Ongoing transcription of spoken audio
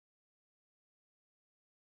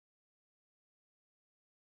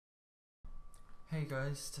Hey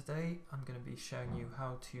guys, today I'm going to be showing you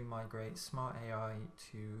how to migrate Smart AI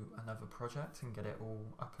to another project and get it all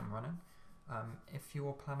up and running. If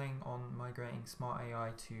you're planning on migrating Smart AI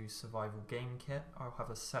to Survival Game Kit, I'll have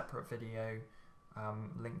a separate video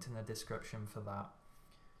linked in the description for that.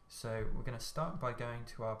 So we're going to start by going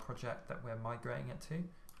to our project that we're migrating it to.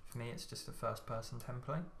 For me it's just a first person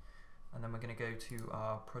template, and then we're going to go to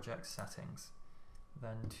our project settings,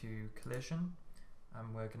 then to collision,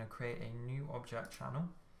 and we're going to create a new object channel.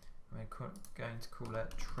 We're going to call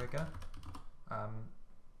it trigger,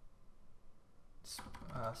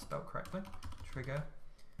 spelled correctly, trigger,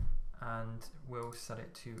 and we'll set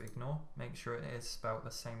it to ignore. Make sure it is spelled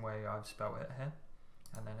the same way I've spelled it here,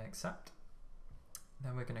 and then accept.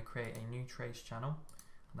 Then we're going to create a new trace channel,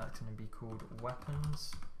 and that's going to be called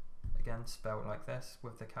weapons, again spelled like this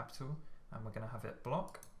with the capital, and we're going to have it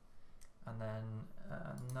block. And then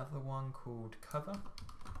another one called cover,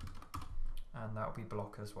 and that will be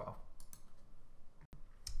block as well.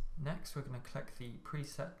 Next we're going to click the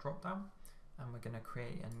preset drop down, and we're going to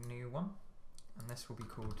create a new one, and this will be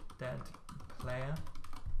called dead player,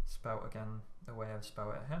 spelled again the way I've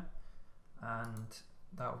spelled it here, and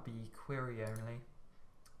that will be query only.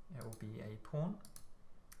 It will be a pawn.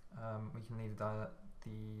 We can leave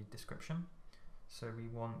the description. So we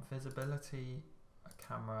want visibility, a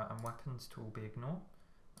camera, and weapons to all be ignore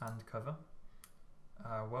and cover.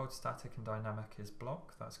 World static and dynamic is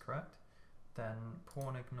block, that's correct. Then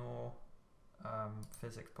pawn ignore,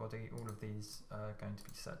 physics body, all of these are going to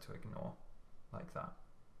be set to ignore, like that.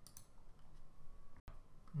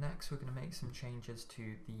 Next we're going to make some changes to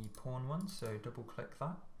the pawn one, so double click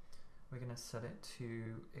that. We're going to set it to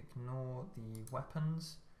ignore the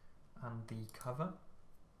weapons and the cover,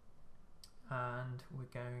 and we're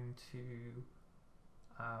going to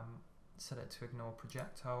set it to ignore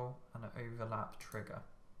projectile and an overlap trigger.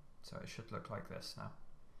 So it should look like this now,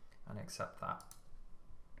 and accept that.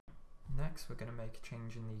 Next we're going to make a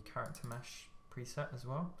change in the character mesh preset as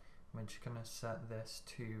well. We're just going to set this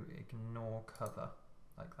to ignore cover,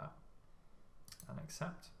 like that, and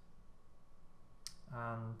accept.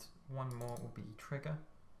 And one more will be trigger,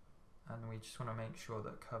 and we just want to make sure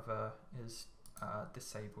that cover is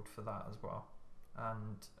disabled for that as well,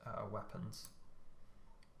 and weapons,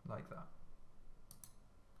 like that.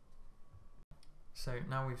 So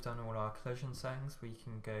now we've done all our collision settings, we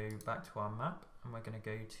can go back to our map, and we're going to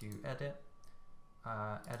go to edit,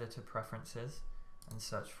 editor preferences, and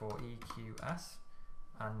search for EQS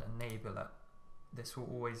and enable it. This will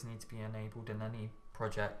always need to be enabled in any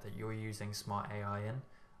project that you're using Smart AI in,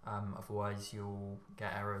 otherwise you'll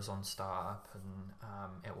get errors on startup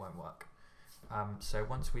and it won't work. So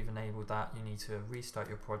once we've enabled that, you need to restart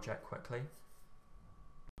your project quickly.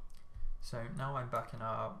 So now I'm back in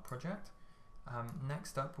our project.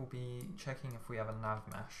 Next up we'll be checking if we have a nav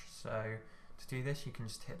mesh. So to do this you can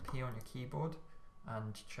just hit P on your keyboard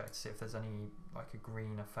and check to see if there's any like a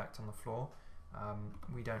green effect on the floor.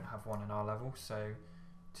 We don't have one in our level, so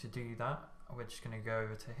to do that we're just going to go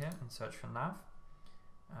over to here and search for nav,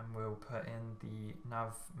 and we'll put in the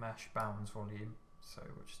nav mesh bounds volume. So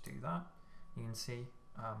we'll just do that. You can see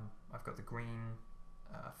I've got the green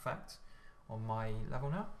effect on my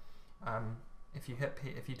level now. If you hit P,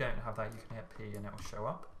 if you don't have that, you can hit P and it will show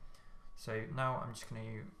up. So now I'm just going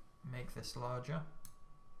to make this larger,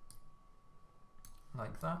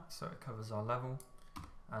 like that, so it covers our level.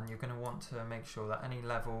 And you're going to want to make sure that any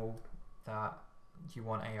level that you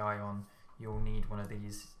want AI on, you'll need one of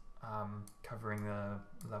these covering the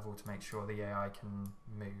level to make sure the AI can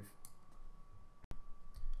move.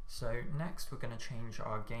 So next we're going to change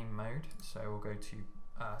our game mode. So we'll go to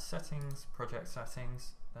settings, project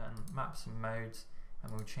settings, then maps and modes,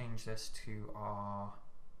 and we'll change this to our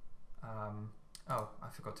oh, I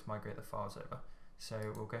forgot to migrate the files over. So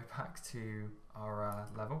we'll go back to our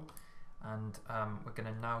level, and we're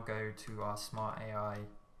going to now go to our Smart AI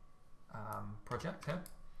project here,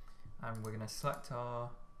 and we're going to select our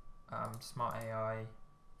Smart AI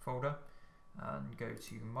folder and go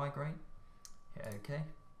to migrate, hit OK,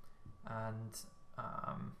 and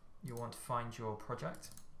you'll want to find your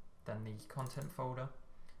project, then the content folder,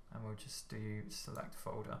 and we'll just do select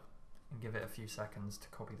folder and give it a few seconds to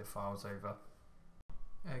copy the files over.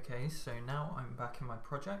 Okay, so now I'm back in my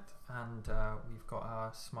project, and we've got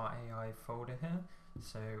our Smart AI folder here.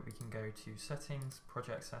 So we can go to settings,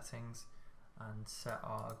 project settings, and set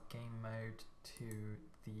our game mode to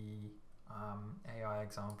the AI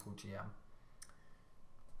example GM.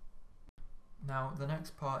 Now the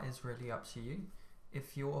next part is really up to you.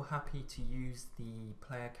 If you're happy to use the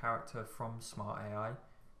player character from Smart AI,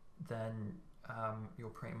 then you're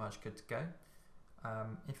pretty much good to go.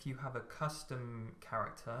 If you have a custom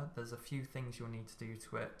character, there's a few things you'll need to do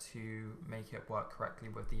to it to make it work correctly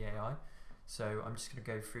with the AI. So I'm just going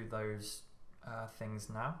to go through those things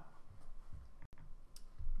now.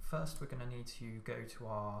 First, we're going to need to go to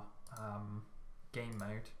our game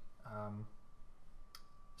mode.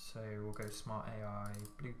 So we'll go Smart AI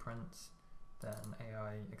Blueprints, then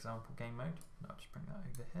AI Example Game Mode. I'll just bring that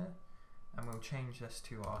over here, and we'll change this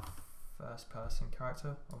to our first person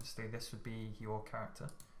character. Obviously this would be your character,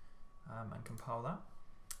 and compile that.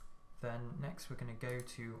 Then next we're going to go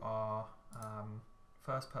to our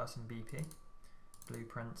first person BP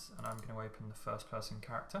Blueprints, and I'm going to open the first person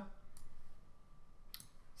character.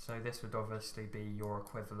 So this would obviously be your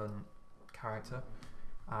equivalent character.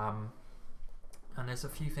 And there's a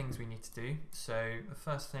few things we need to do. So the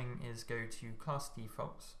first thing is go to class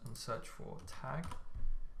defaults and search for tag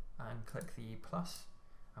and click the plus,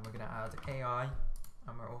 and we're going to add AI,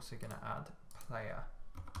 and we're also going to add player,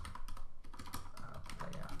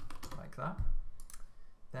 like that.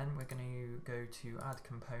 Then we're going to go to add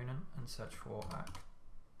component and search for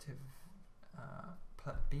active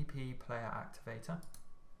BP player activator,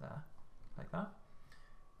 there, like that,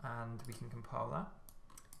 and we can compile that.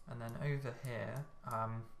 And then over here,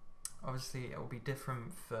 obviously it will be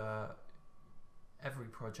different for every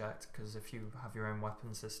project, because if you have your own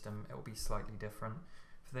weapon system, it will be slightly different.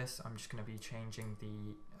 For this, I'm just going to be changing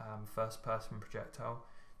the first person projectile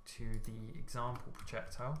to the example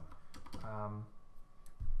projectile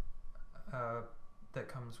that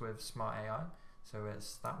comes with Smart AI, so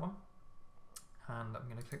it's that one. And I'm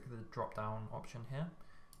going to click the drop down option here,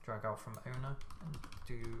 drag out from owner and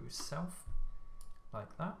do self,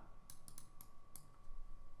 like that.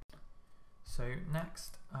 So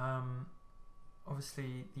next,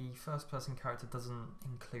 obviously the first person character doesn't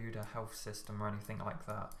include a health system or anything like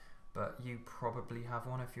that, but you probably have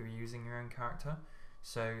one if you're using your own character.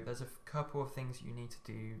 So there's a couple of things you need to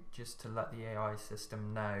do just to let the AI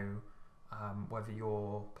system know whether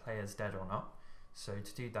your player's dead or not. So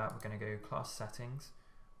to do that, we're going to go class settings,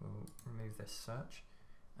 we'll remove this search,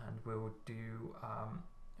 and we'll do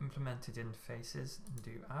implemented interfaces and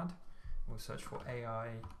do add. We'll search for AI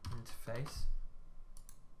interface,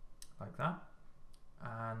 like that,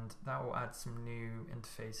 and that will add some new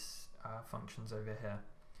interface functions over here.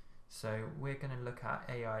 So we're going to look at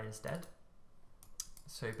AI is dead.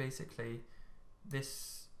 So basically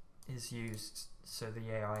this is used so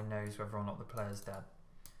the AI knows whether or not the player's dead.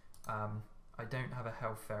 I don't have a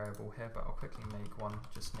health variable here, but I'll quickly make one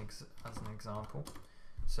just as an example.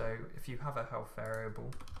 So if you have a health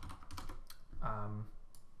variable,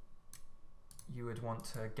 you would want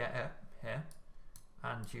to get it here,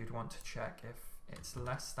 and you'd want to check if it's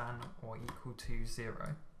less than or equal to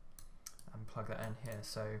 0 and plug that in here.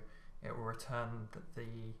 So it will return that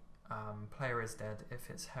the player is dead if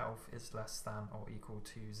its health is less than or equal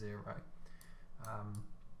to 0.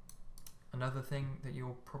 Another thing that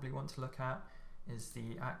you'll probably want to look at is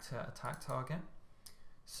the actor attack target.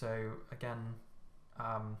 So again,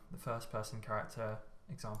 the first person character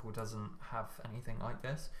example doesn't have anything like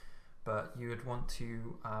this, but you would want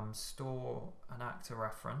to store an actor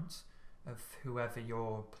reference of whoever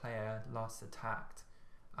your player last attacked,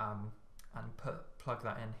 and plug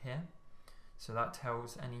that in here. So that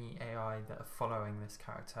tells any AI that are following this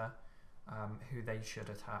character who they should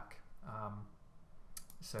attack.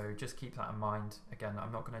 So just keep that in mind. Again,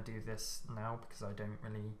 I'm not going to do this now because I don't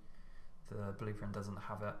really, the blueprint doesn't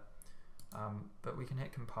have it, but we can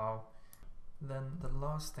hit compile. Then the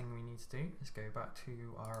last thing we need to do is go back to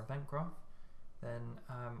our event graph. Then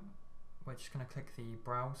we're just going to click the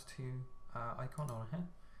browse to icon on here.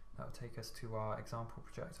 That will take us to our example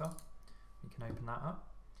projectile. We can open that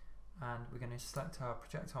up, and we're going to select our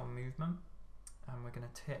projectile movement, and we're going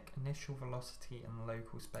to tick initial velocity in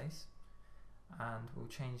local space, and we'll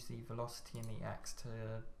change the velocity in the X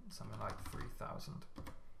to something like 3000,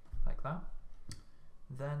 like that.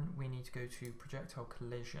 Then we need to go to projectile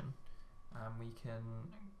collision, and we can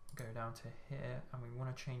go down to here, and we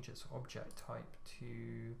want to change its object type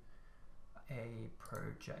to a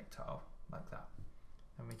projectile, like that,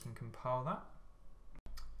 and we can compile that.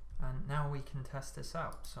 And now we can test this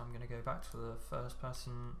out. So I'm going to go back to the first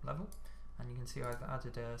person level, and you can see I've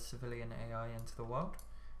added a civilian AI into the world.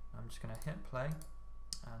 I'm just going to hit play,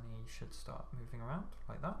 and he should start moving around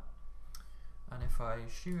like that. And if I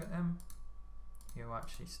shoot at him, he'll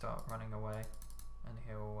actually start running away, and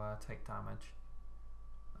he'll take damage.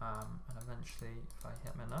 And eventually, if I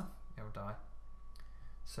hit him enough, he'll die.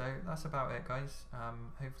 So that's about it, guys.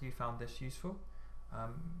 Hopefully you found this useful.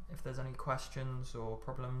 If there's any questions or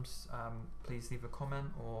problems, please leave a comment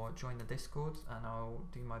or join the Discord, and I'll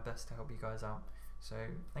do my best to help you guys out. So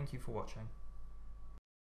thank you for watching.